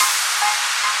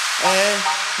Ain't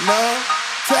no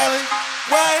telling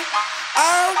what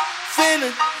I'm finna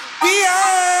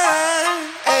beyond.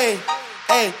 Hey,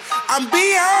 hey, I'm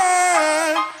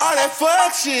beyond all that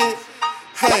fuck shit.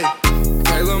 Hey.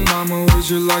 Hey lil' mama, would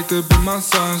you like to be my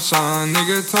sunshine?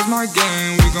 Nigga, touch my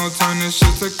game, we gon' turn this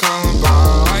shit to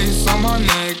Columbine. Ice on my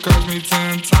neck, cost me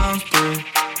 10 times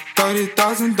 3.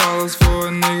 $30,000 for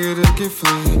a nigga to get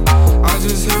free. I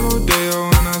just hit Rodeo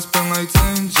and I spent like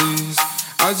 10 G's.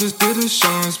 I just did a show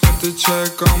and spent the check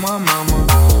on my mama.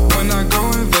 When I go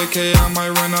and vacay, I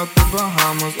might run out the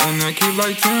Bahamas. And I keep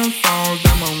like 10 phones,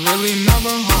 damn, I'm really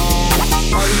never home.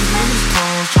 All these niggas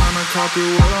clones tryna copy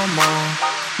what I'm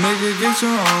on. Nigga, get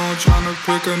your own, tryna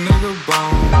pick a nigga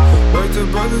bone. Wait till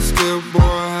brother skip, boy,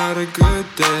 I had a good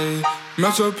day.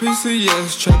 Metro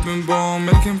PCS, trapping ball,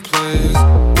 making plays.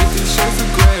 50 shades of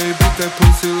grey, beat that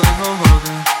pussy like Ho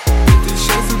Hogan. 50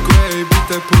 shades of grey, beat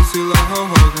that pussy like Ho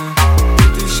Hogan.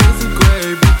 50 shades of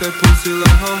grey, beat that pussy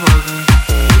like Ho Hogan.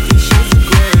 50 shades of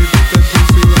grey, beat that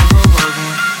pussy like Ho Hogan.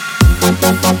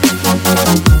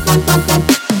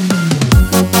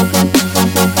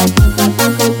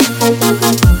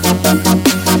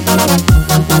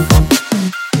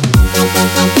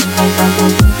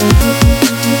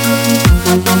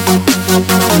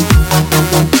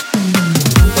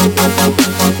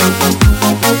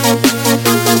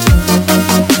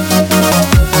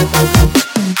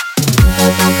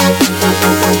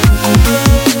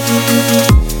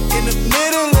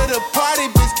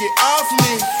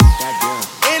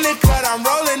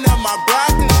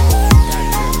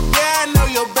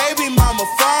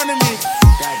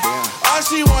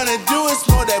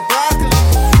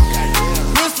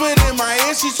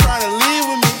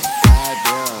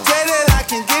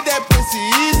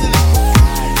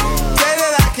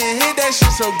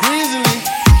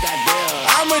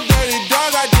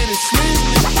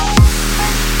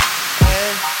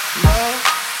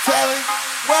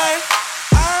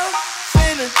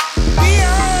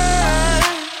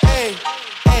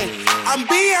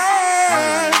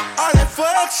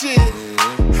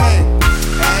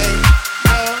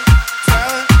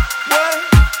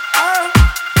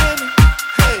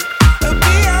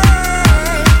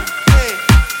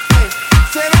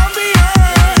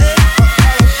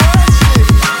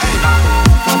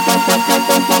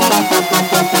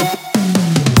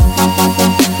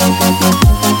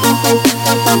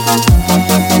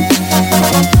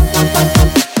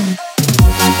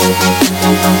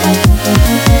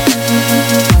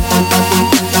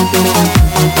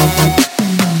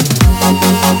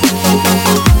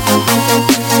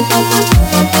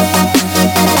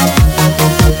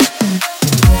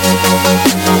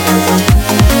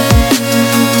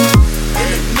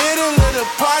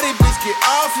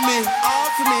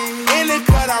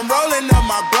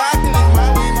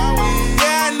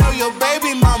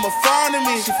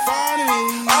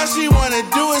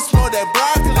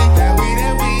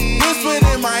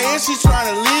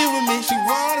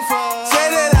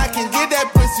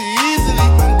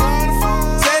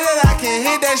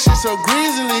 So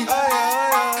greasily,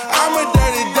 I'm a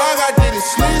dirty dog.